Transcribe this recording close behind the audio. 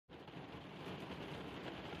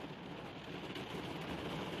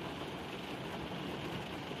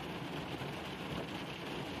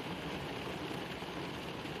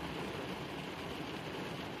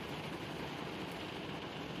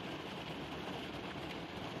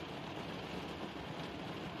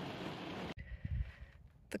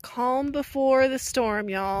Calm before the storm,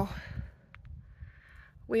 y'all.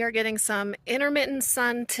 We are getting some intermittent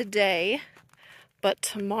sun today, but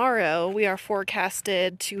tomorrow we are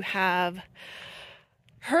forecasted to have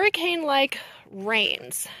hurricane-like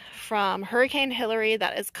rains from Hurricane Hilary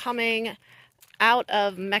that is coming out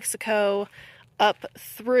of Mexico up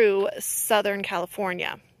through Southern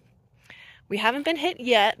California. We haven't been hit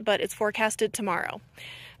yet, but it's forecasted tomorrow.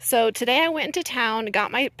 So today I went into town,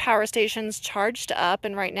 got my power stations charged up,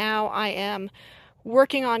 and right now I am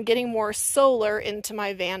working on getting more solar into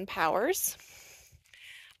my van powers.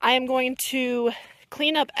 I am going to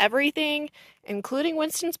clean up everything, including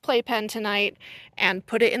Winston's playpen tonight, and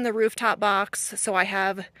put it in the rooftop box so I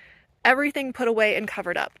have everything put away and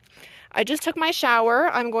covered up. I just took my shower.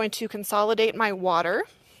 I'm going to consolidate my water.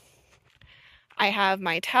 I have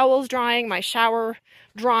my towels drying, my shower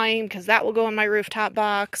drying, because that will go in my rooftop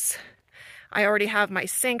box. I already have my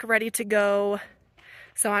sink ready to go.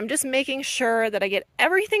 So I'm just making sure that I get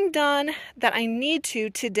everything done that I need to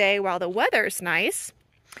today while the weather's nice.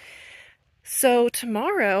 So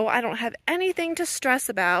tomorrow I don't have anything to stress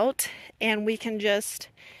about and we can just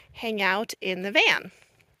hang out in the van.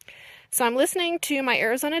 So I'm listening to my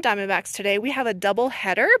Arizona Diamondbacks today. We have a double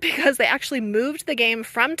header because they actually moved the game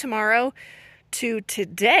from tomorrow to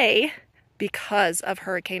today because of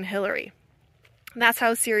Hurricane Hilary. And that's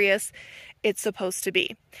how serious it's supposed to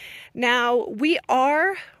be. Now, we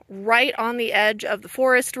are right on the edge of the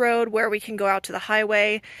forest road where we can go out to the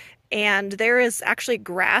highway, and there is actually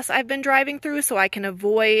grass I've been driving through so I can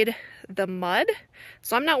avoid the mud.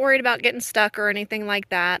 So I'm not worried about getting stuck or anything like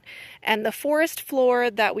that. And the forest floor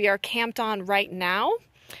that we are camped on right now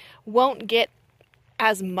won't get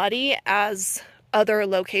as muddy as other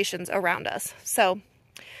locations around us. So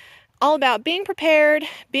all about being prepared,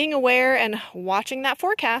 being aware, and watching that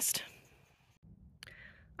forecast.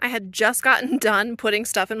 I had just gotten done putting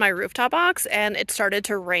stuff in my rooftop box and it started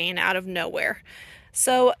to rain out of nowhere.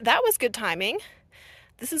 So that was good timing.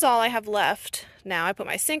 This is all I have left now. I put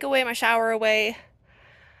my sink away, my shower away,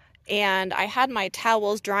 and I had my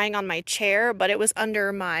towels drying on my chair, but it was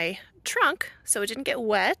under my trunk, so it didn't get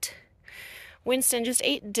wet. Wynston just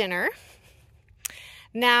ate dinner.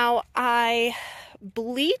 Now, I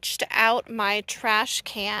bleached out my trash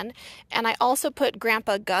can, and I also put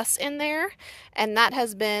Grandpa Gus in there, and that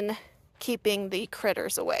has been keeping the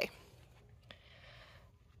critters away.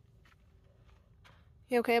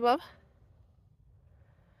 You okay, bub?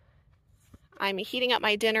 I'm heating up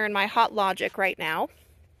my dinner in my Hot Logic right now.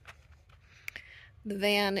 The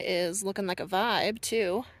van is looking like a vibe,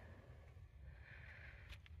 too.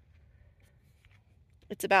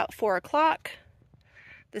 It's about 4 o'clock.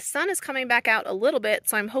 The sun is coming back out a little bit,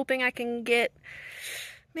 so I'm hoping I can get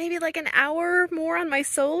maybe like an hour more on my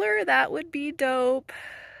solar. That would be dope.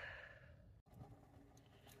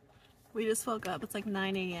 We just woke up. It's like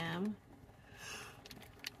 9 a.m.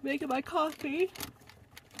 Making my coffee.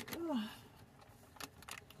 Ugh.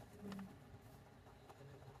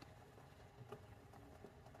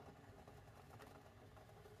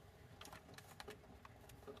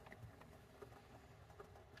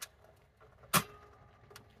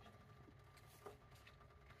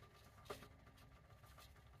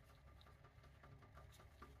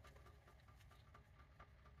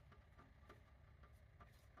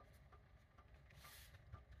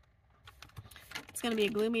 It's going to be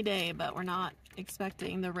a gloomy day, but we're not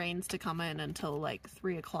expecting the rains to come in until like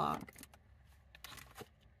 3 o'clock.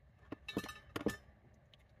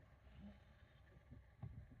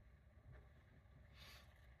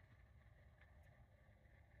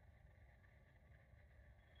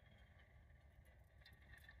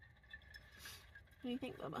 What do you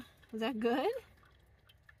think, Bubba? Was that good?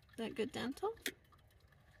 Is that good dental?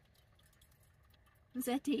 Was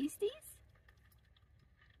that tasty?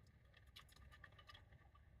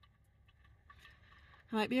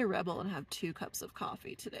 I might be a rebel and have 2 cups of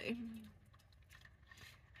coffee today.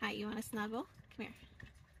 Hi, you want to snuggle? Come here.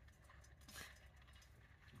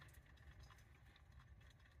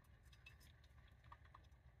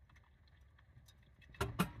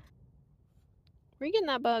 Where are you getting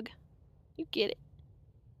that bug? You get it.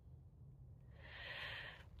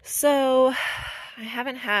 So, I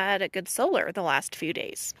haven't had a good solar the last few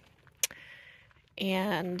days.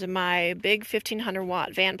 And my big 1500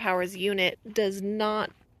 watt Van Powers unit does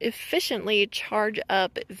not efficiently charge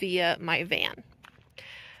up via my van.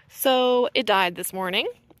 So it died this morning,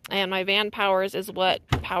 and my Van Powers is what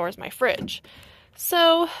powers my fridge.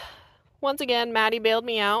 So once again, Maddie bailed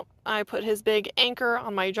me out. I put his big anchor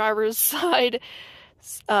on my driver's side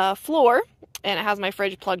floor, and it has my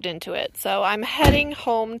fridge plugged into it. So I'm heading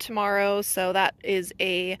home tomorrow, so that is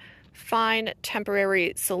a fine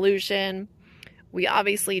temporary solution. We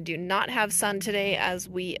obviously do not have sun today as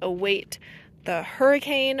we await the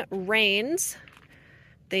hurricane rains.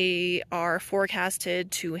 They are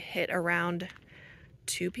forecasted to hit around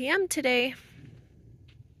 2 p.m. today.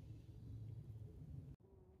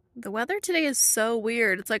 The weather today is so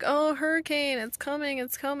weird. It's like, oh, hurricane, it's coming,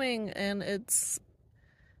 and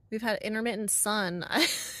we've had intermittent sun.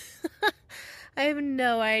 I have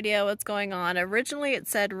no idea what's going on. Originally it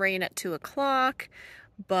said rain at 2 o'clock,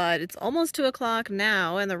 but it's almost 2 o'clock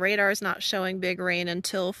now, and the radar is not showing big rain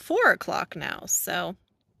until 4 o'clock now, so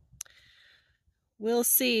we'll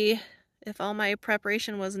see if all my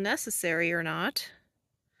preparation was necessary or not.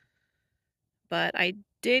 But I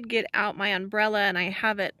did get out my umbrella and I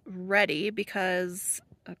have it ready because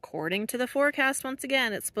according to the forecast, once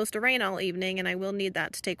again, it's supposed to rain all evening and I will need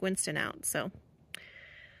that to take Wynston out. So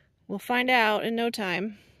we'll find out in no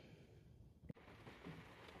time.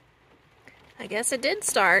 I guess it did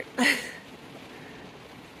start. I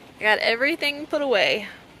got everything put away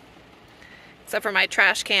except for my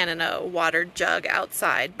trash can and a water jug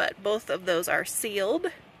outside, but both of those are sealed.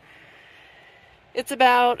 It's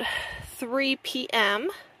about 3 p.m.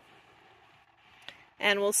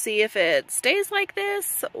 and we'll see if it stays like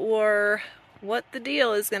this or what the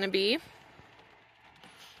deal is going to be.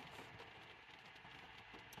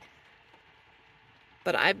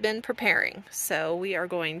 But I've been preparing, so we are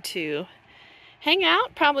going to hang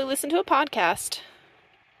out, probably listen to a podcast.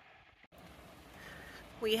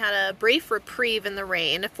 We had a brief reprieve in the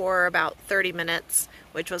rain for about 30 minutes,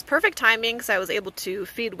 which was perfect timing because I was able to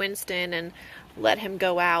feed Wynston and let him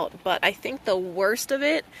go out. But I think the worst of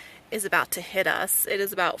it is about to hit us. It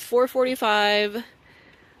is about 4:45,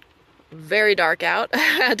 very dark out. I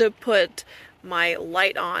had to put my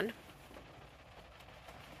light on.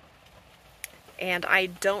 And I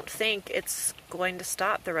don't think it's going to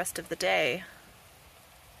stop the rest of the day.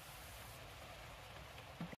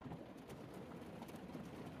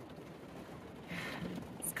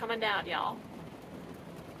 It's coming down, y'all.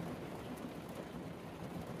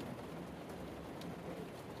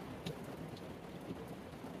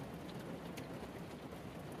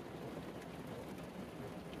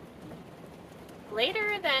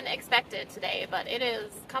 Later than expected today, but it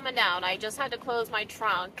is coming down. I just had to close my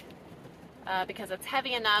trunk because it's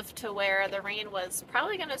heavy enough to where the rain was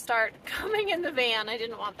probably going to start coming in the van. I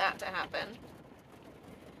didn't want that to happen.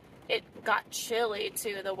 It got chilly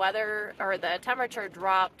too. The weather, or the temperature,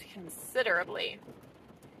 dropped considerably.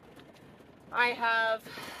 I have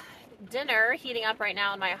dinner heating up right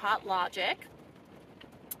now in my Hot Logic.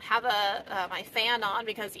 Have my fan on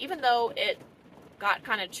because even though it got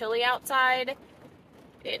kind of chilly outside,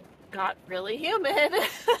 it got really humid.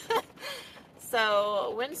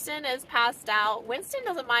 So Wynston is passed out. Wynston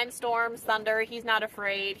doesn't mind storms, thunder. He's not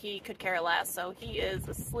afraid. He could care less. So he is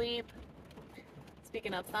asleep.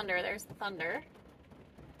 Speaking of thunder, there's the thunder.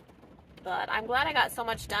 But I'm glad I got so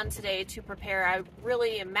much done today to prepare.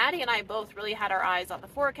 Maddie and I both really had our eyes on the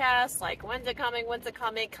forecast. Like, when's it coming? When's it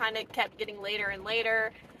coming? Kind of kept getting later and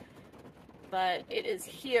later. But it is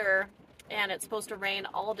here. And it's supposed to rain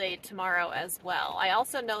all day tomorrow as well. I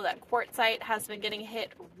also know that Quartzsite has been getting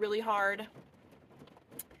hit really hard.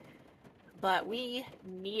 But we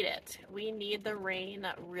need it. We need the rain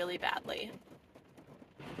really badly.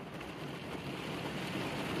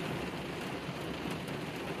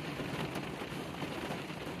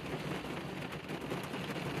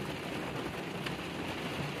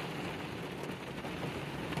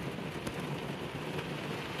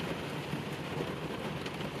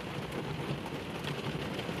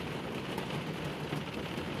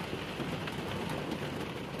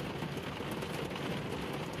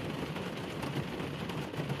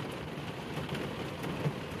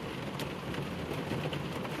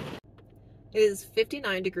 It is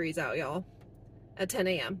 59 degrees out, y'all, at 10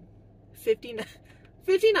 a.m.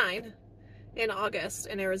 59 in August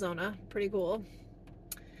in Arizona. Pretty cool.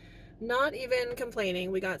 Not even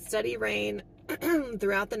complaining. We got steady rain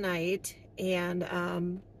throughout the night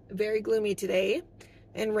and very gloomy today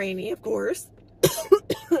and rainy, of course.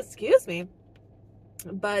 Excuse me.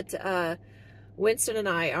 But Wynston and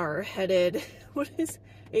I are headed, are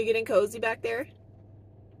you getting cozy back there?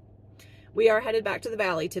 We are headed back to the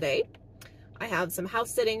valley today. I have some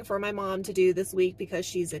house sitting for my mom to do this week because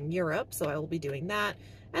she's in Europe, so I will be doing that.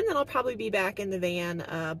 And then I'll probably be back in the van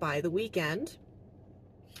by the weekend.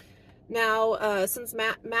 Now, since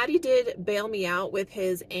Maddie did bail me out with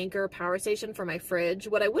his Anchor power station for my fridge,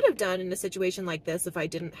 what I would have done in a situation like this if I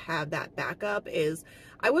didn't have that backup is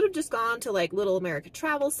I would have just gone to like Little America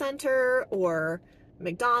Travel Center or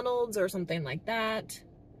McDonald's or something like that.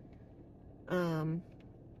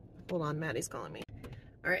 Hold on, Maddie's calling me.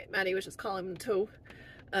 All right, Maddie was just calling to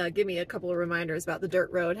give me a couple of reminders about the dirt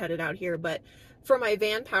road headed out here. But for my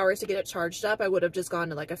van powers to get it charged up, I would have just gone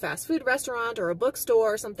to like a fast food restaurant or a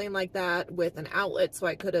bookstore or something like that with an outlet, so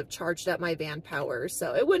I could have charged up my van powers.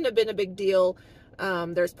 So it wouldn't have been a big deal.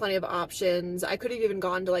 There's plenty of options. I could have even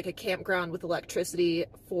gone to like a campground with electricity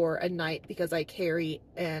for a night because I carry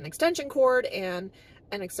an extension cord and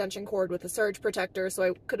an extension cord with a surge protector, so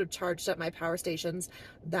I could have charged up my power stations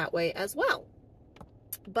that way as well.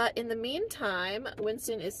 But in the meantime,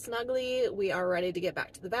 Wynston is snugly. We are ready to get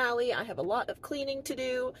back to the valley. I have a lot of cleaning to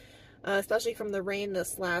do, especially from the rain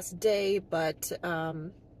this last day, but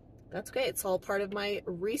that's okay. It's all part of my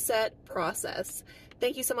reset process.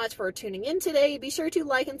 Thank you so much for tuning in today. Be sure to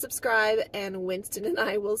like and subscribe, and Wynston and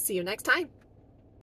I will see you next time.